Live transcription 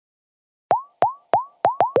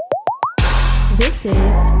This is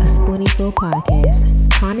a Spooneyful podcast,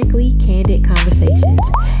 chronically candid conversations,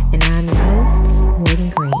 and I'm your host, Morgan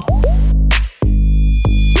Green.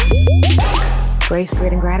 Grace,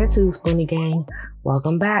 grit, and gratitude, Spoonie Gang.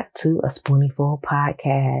 Welcome back to a Spooneyful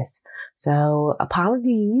podcast. So,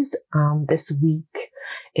 apologies. This week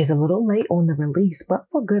is a little late on the release, but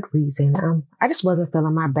for good reason. I just wasn't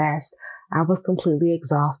feeling my best. I was completely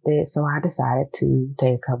exhausted, so I decided to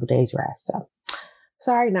take a couple days rest. So,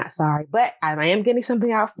 sorry, not sorry, but I am getting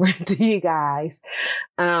something out to you guys.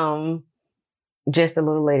 Just a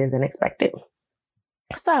little later than expected.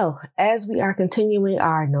 So, as we are continuing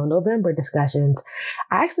our No November discussions,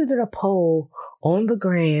 I actually did a poll on the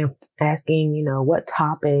gram asking, what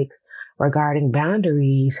topic regarding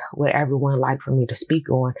boundaries would everyone like for me to speak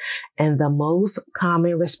on? And the most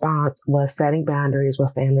common response was setting boundaries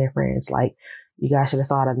with family and friends. Like, you guys should have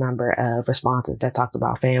saw the number of responses that talked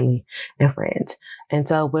about family and friends. And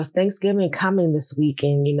so with Thanksgiving coming this week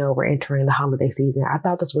and, we're entering the holiday season, I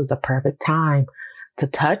thought this was the perfect time to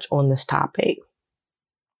touch on this topic.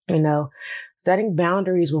 Setting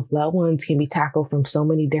boundaries with loved ones can be tackled from so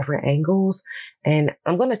many different angles. And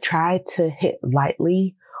I'm going to try to hit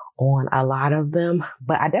lightly on a lot of them,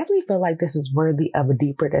 but I definitely feel like this is worthy of a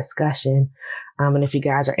deeper discussion. And if you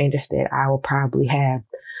guys are interested, I will probably have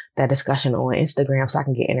that discussion on Instagram so I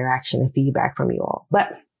can get interaction and feedback from you all.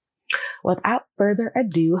 But without further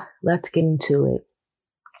ado, let's get into it.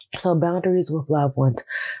 So boundaries with loved ones.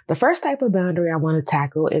 The first type of boundary I want to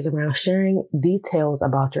tackle is around sharing details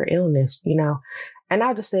about your illness, and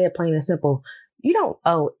I'll just say it plain and simple. You don't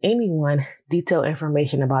owe anyone detailed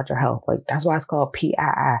information about your health. Like, that's why it's called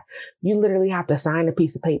PII. You literally have to sign a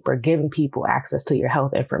piece of paper giving people access to your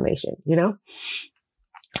health information,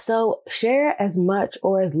 So share as much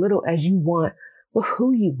or as little as you want with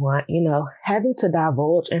who you want. Having to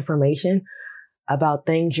divulge information about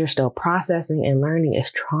things you're still processing and learning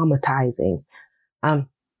is traumatizing. I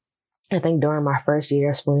think during my first year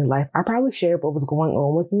of Spoonie life, I probably shared what was going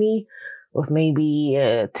on with me with maybe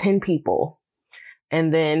 10 people.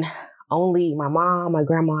 And then only my mom, my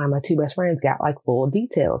grandma, and my two best friends got full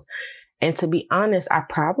details. And to be honest, I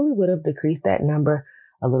probably would have decreased that number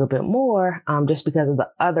a little bit more, just because of the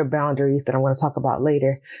other boundaries that I'm going to talk about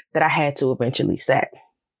later that I had to eventually set.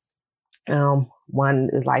 One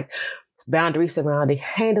is boundaries surrounding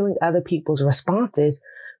handling other people's responses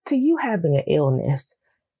to you having an illness.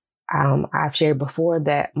 I've shared before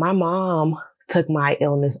that my mom took my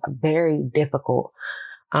illness very difficultly.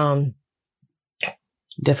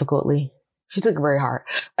 She took it very hard.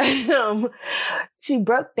 She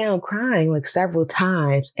broke down crying several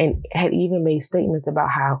times and had even made statements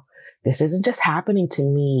about how this isn't just happening to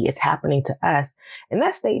me, it's happening to us. And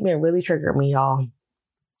that statement really triggered me, y'all.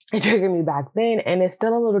 It triggered me back then, and it's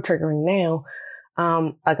still a little triggering now.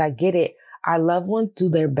 I get it. Our loved ones do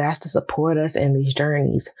their best to support us in these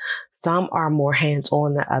journeys. Some are more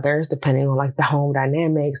hands-on than others, depending on the home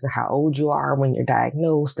dynamics and how old you are when you're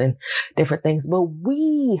diagnosed and different things. But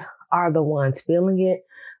we are the ones feeling it,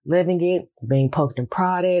 living it, being poked and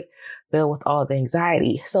prodded, filled with all the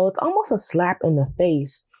anxiety. So it's almost a slap in the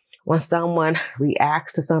face when someone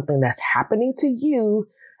reacts to something that's happening to you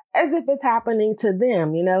as if it's happening to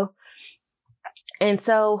them, And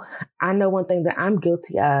so I know one thing that I'm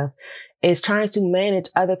guilty of is trying to manage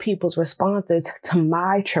other people's responses to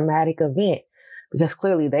my traumatic event, because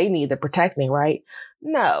clearly they need the protecting, right?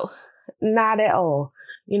 No, not at all.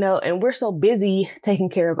 And we're so busy taking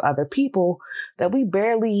care of other people that we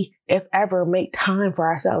barely, if ever, make time for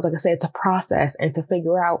ourselves, like I said, to process and to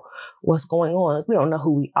figure out what's going on. We don't know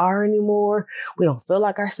who we are anymore. We don't feel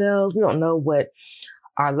like ourselves. We don't know what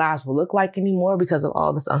our lives will look like anymore because of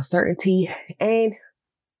all this uncertainty. And,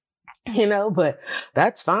 but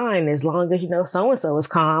that's fine as long as, so-and-so is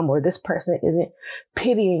calm, or this person isn't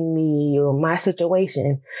pitying me or my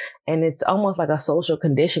situation. And it's almost like a social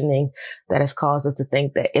conditioning that has caused us to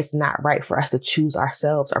think that it's not right for us to choose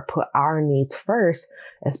ourselves or put our needs first,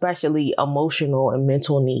 especially emotional and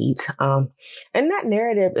mental needs. And that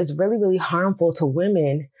narrative is really, really harmful to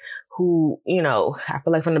women who, I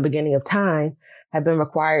feel like from the beginning of time have been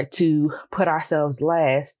required to put ourselves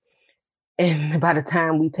last. And by the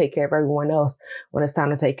time we take care of everyone else, when it's time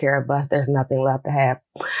to take care of us, there's nothing left to have.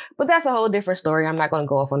 But that's a whole different story. I'm not going to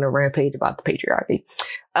go off on a rampage about the patriarchy.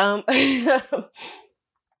 The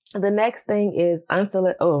next thing is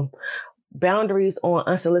boundaries on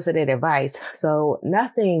unsolicited advice. So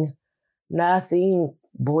nothing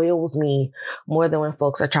boils me more than when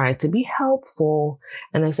folks are trying to be helpful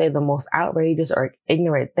and they say the most outrageous or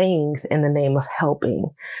ignorant things in the name of helping.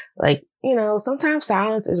 Sometimes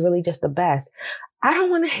silence is really just the best. I don't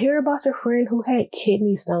want to hear about your friend who had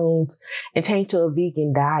kidney stones and changed to a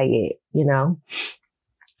vegan diet, you know?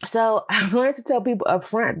 So I've learned to tell people up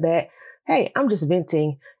front that, hey, I'm just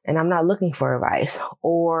venting and I'm not looking for advice.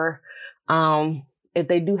 Or if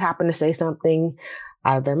they do happen to say something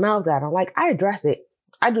out of their mouth that I don't like, I address it.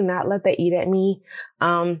 I do not let that eat at me.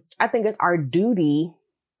 I think it's our duty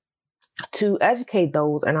to educate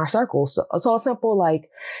those in our circles. So simple like,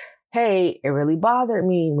 hey, it really bothered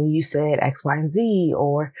me when you said X, Y, and Z,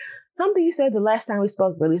 or something you said the last time we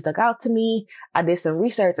spoke really stuck out to me. I did some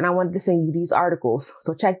research and I wanted to send you these articles.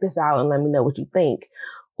 So check this out and let me know what you think.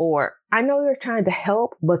 Or I know you're trying to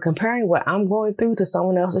help, but comparing what I'm going through to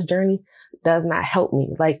someone else's journey does not help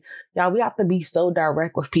me. Like, y'all, we have to be so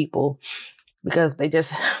direct with people because they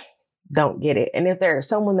just don't get it. And if they're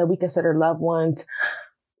someone that we consider loved ones,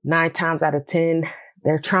 9 times out of 10,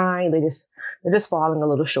 they're trying, they're just falling a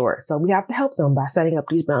little short. So we have to help them by setting up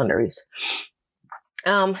these boundaries.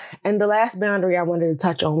 And the last boundary I wanted to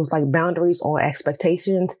touch on was like boundaries on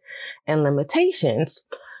expectations and limitations.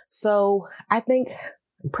 So I'm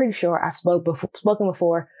pretty sure I've spoken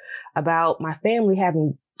before about my family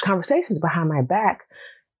having conversations behind my back,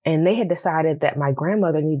 and they had decided that my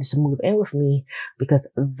grandmother needed to move in with me because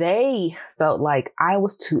they felt like I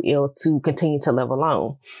was too ill to continue to live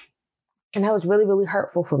alone. And that was really, really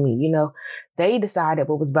hurtful for me. You know, they decided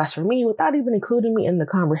what was best for me without even including me in the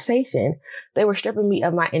conversation. They were stripping me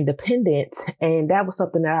of my independence. And that was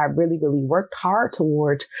something that I really, really worked hard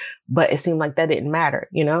towards, but it seemed like that didn't matter,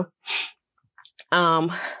 you know?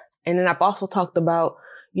 And then I've also talked about,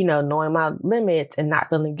 you know, knowing my limits and not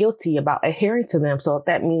feeling guilty about adhering to them. So if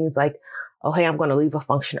that means like, oh, hey, I'm going to leave a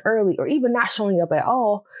function early or even not showing up at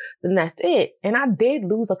all, then that's it. And I did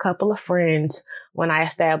lose a couple of friends when I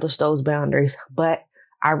established those boundaries, but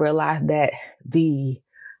I realized that the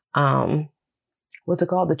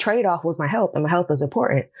trade-off was my health, and my health is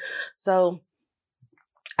important. So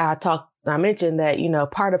I mentioned that, you know,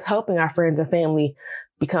 part of helping our friends and family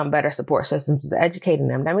become better support systems is educating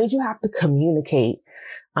them. That means you have to communicate,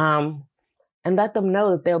 and let them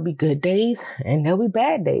know that there'll be good days and there'll be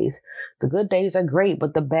bad days. The good days are great,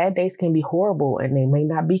 but the bad days can be horrible, and they may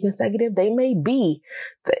not be consecutive. They may be,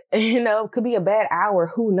 you know, it could be a bad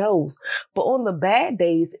hour. Who knows? But on the bad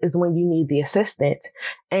days is when you need the assistance,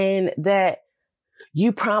 and that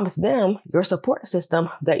you promise them, your support system,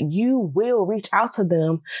 that you will reach out to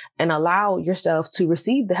them and allow yourself to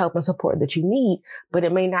receive the help and support that you need. But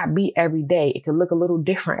it may not be every day. It could look a little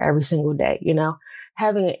different every single day. You know,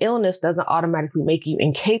 having an illness doesn't automatically make you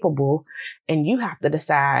incapable, and you have to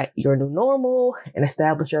decide your new normal and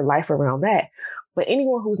establish your life around that. But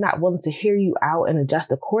anyone who's not willing to hear you out and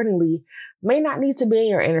adjust accordingly may not need to be in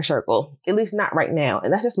your inner circle, at least not right now.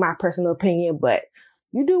 And that's just my personal opinion, but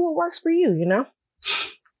you do what works for you, you know?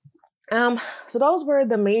 So those were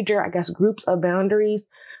the major, I guess, groups of boundaries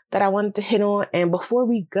that I wanted to hit on. And before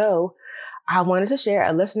we go, I wanted to share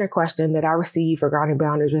a listener question that I received regarding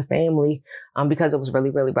boundaries with family, because it was really,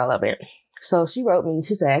 really relevant. So she wrote me,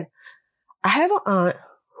 she said, I have an aunt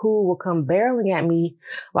who will come barreling at me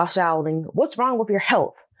while shouting, "What's wrong with your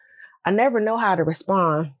health?" I never know how to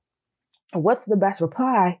respond. What's the best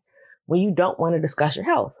reply when you don't want to discuss your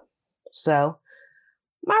health? So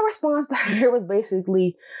my response to her was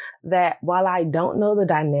basically that while I don't know the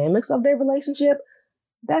dynamics of their relationship,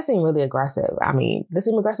 that seemed really aggressive. I mean, does it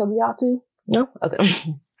seem aggressive to y'all too? No?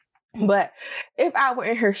 Okay. But if I were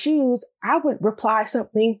in her shoes, I would reply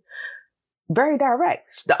something very direct.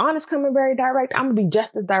 The aunt is coming very direct. I'm going to be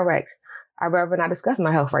just as direct. I'd rather not discuss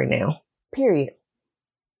my health right now. Period.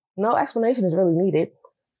 No explanation is really needed.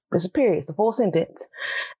 It's a period. It's a full sentence.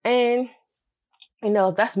 And you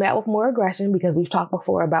know, that's met with more aggression because we've talked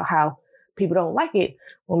before about how people don't like it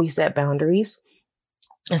when we set boundaries.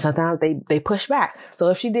 And sometimes they push back. So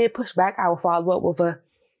if she did push back, I will follow up with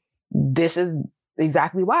this is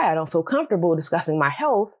exactly why I don't feel comfortable discussing my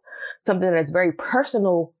health, something that's very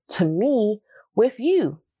personal to me with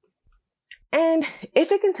you. And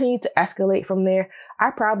if it continued to escalate from there,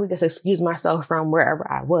 I probably just excuse myself from wherever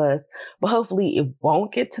I was. But hopefully it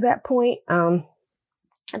won't get to that point.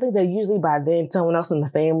 I think that usually by then someone else in the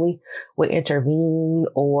family would intervene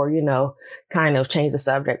or, you know, kind of change the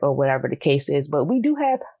subject or whatever the case is. But we do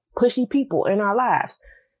have pushy people in our lives.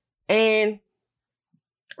 And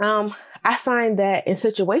I find that in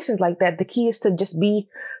situations like that, the key is to just be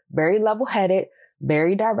very level-headed,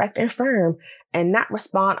 very direct and firm, and not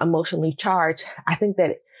respond emotionally charged. I think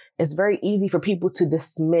that it's very easy for people to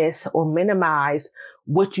dismiss or minimize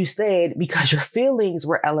what you said because your feelings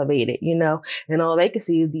were elevated, you know, and all they can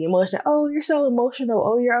see is the emotion. Oh, you're so emotional.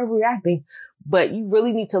 Oh, you're overreacting. But you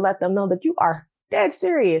really need to let them know that you are dead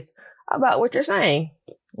serious about what you're saying,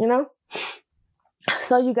 you know?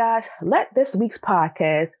 So you guys, let this week's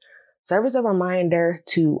podcast serve as a reminder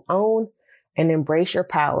to own and embrace your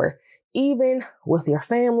power, even with your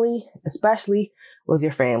family, especially with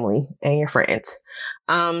your family and your friends.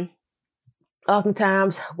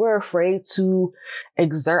 Oftentimes we're afraid to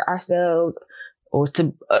exert ourselves or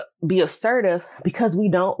to be assertive because we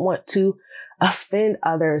don't want to offend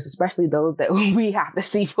others, especially those that we have to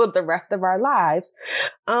see for the rest of our lives.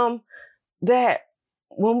 That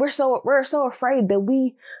when we're so afraid that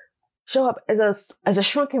we show up as a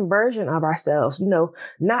shrunken version of ourselves, you know,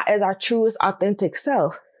 not as our truest, authentic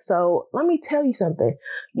self. So let me tell you something.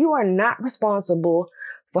 You are not responsible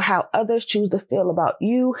for how others choose to feel about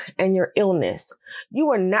you and your illness. You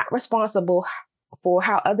are not responsible for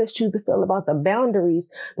how others choose to feel about the boundaries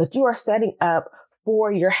that you are setting up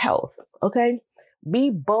for your health. Okay? Be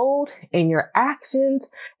bold in your actions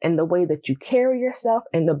and the way that you carry yourself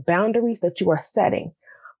and the boundaries that you are setting.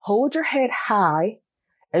 Hold your head high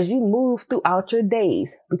as you move throughout your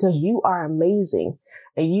days, because you are amazing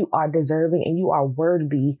and you are deserving and you are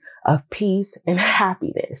worthy of peace and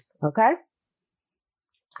happiness. Okay?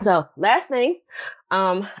 So last thing,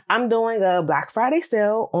 I'm doing a Black Friday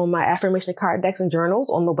sale on my affirmation card decks and journals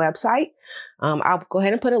on the website. I'll go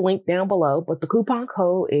ahead and put a link down below, but the coupon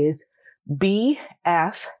code is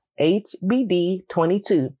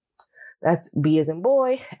BFHBD22. That's B as in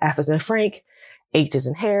boy, F as in Frank, H as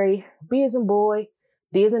in Harry, B as in boy,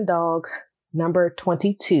 D as in dog, number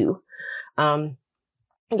 22. You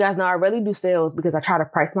guys know I really do sales because I try to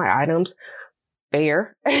price my items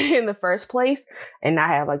fair in the first place and not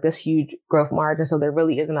have like this huge growth margin. So there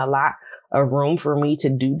really isn't a lot of room for me to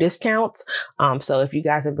do discounts. So if you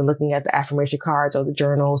guys have been looking at the affirmation cards or the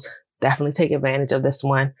journals, definitely take advantage of this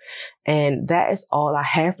one. And that is all I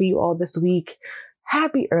have for you all this week.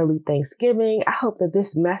 Happy early Thanksgiving. I hope that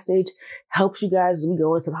this message helps you guys as we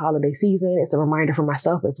go into the holiday season. It's a reminder for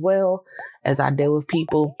myself as well as I deal with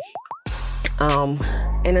people.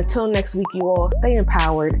 And until next week, you all stay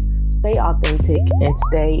empowered, stay authentic, and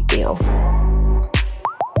stay ill.